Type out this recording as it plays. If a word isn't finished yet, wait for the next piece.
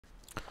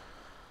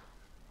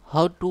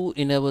How to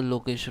enable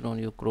location on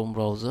your Chrome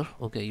browser.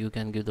 Okay, you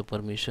can give the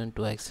permission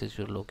to access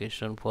your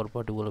location for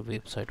particular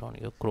website on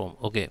your Chrome.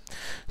 Okay,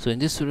 so in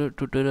this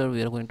tutorial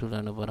we are going to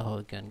learn about how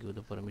you can give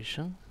the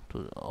permission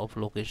to of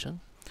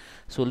location.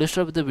 So let's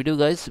start with the video,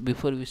 guys.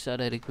 Before we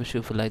start, I request you,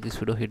 if you like this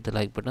video, hit the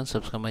like button,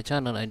 subscribe my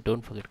channel, and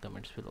don't forget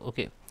comments below.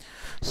 Okay,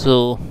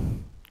 so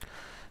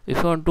if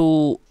you want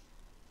to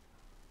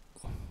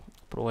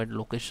provide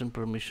location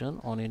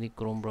permission on any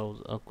Chrome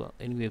browser,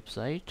 any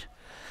website,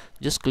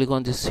 just click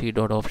on this three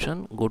dot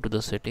option, go to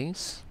the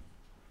settings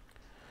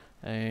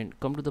and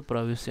come to the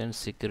privacy and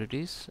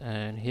securities,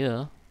 and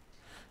here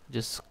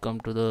just come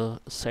to the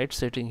site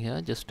setting.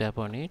 Here just tap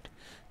on it,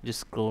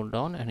 just scroll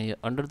down, and here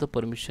under the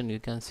permission you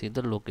can see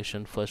the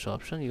location first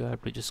option. You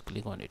have to just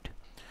click on it.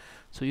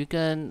 So you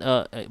can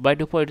by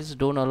default it is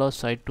don't allow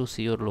site to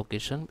see your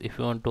location. If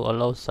you want to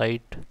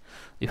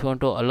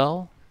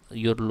allow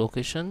your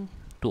location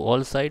to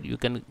all site, you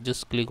can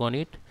just click on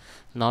it.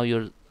 Now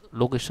your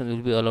location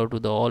will be allowed to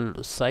the all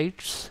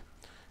sites.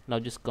 Now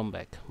just come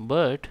back,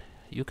 but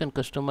you can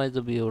customize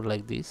the behavior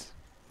like this.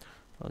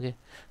 Okay,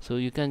 so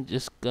you can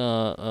just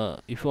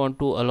if you want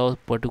to allow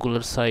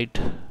particular site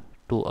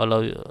to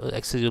allow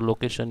access your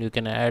location, you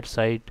can add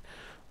site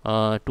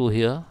to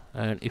here.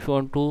 And if you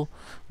want to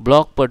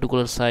block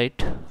particular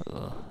site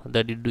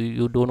that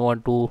you don't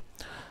want to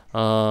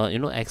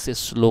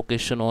access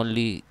location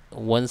only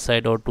one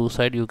side or two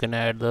side, you can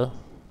add the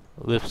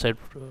website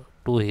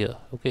to here.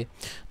 Okay,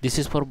 this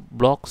is for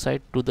block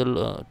site to the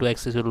to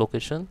access your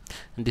location,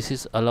 and this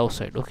is allow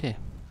site. Okay,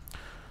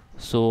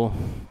 so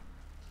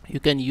you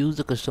can use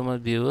the customer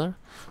viewer.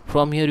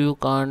 From here you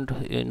can't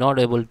not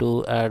able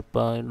to add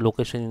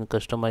location in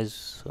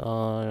customize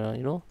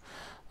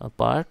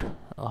part.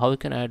 How you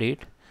can add it?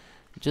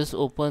 Just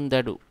open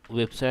that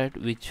website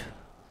which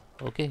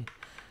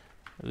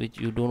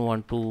you don't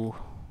want to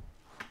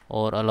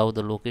or allow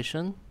the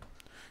location.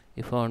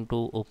 If I want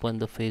to open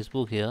the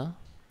Facebook here,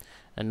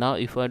 and now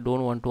if I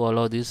don't want to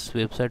allow this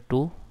website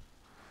to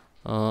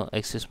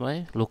access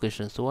my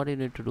location, so what you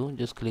need to do,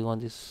 just click on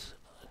this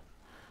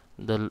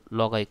the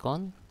log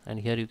icon, and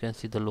here you can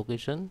see the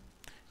location.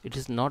 It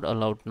is not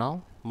allowed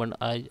now, but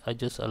I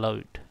just allow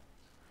it,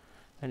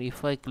 and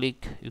if I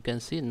click, you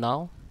can see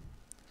now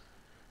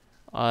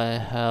I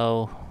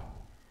have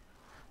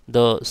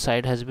the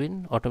site has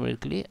been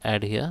automatically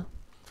add here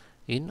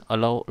in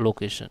allow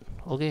location.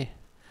 Okay,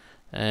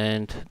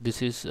 and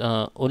this is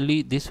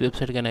only this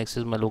website can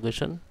access my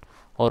location,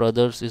 or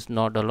others is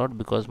not allowed,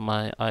 because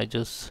I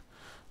just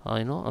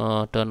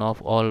turn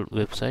off all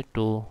website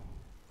to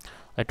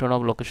I turn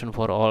off location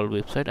for all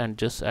website and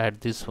just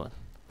add this one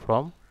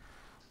from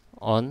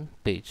on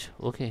page.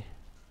 Okay,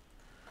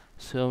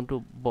 so I want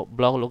to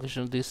block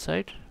location of this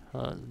site.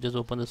 Just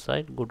open the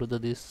site, go to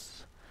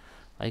this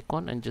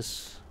icon and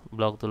just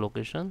block the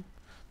location,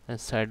 and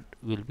site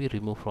will be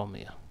removed from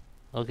here.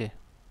 Okay,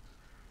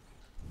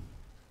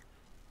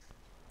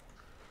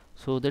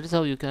 so that is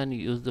how you can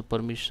use the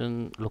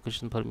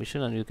location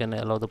permission, and you can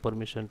allow the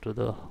permission to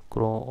the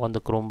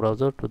Chrome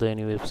browser to the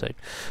any website.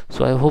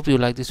 So I hope you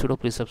like this video.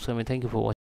 Please subscribe me. Thank you for watching.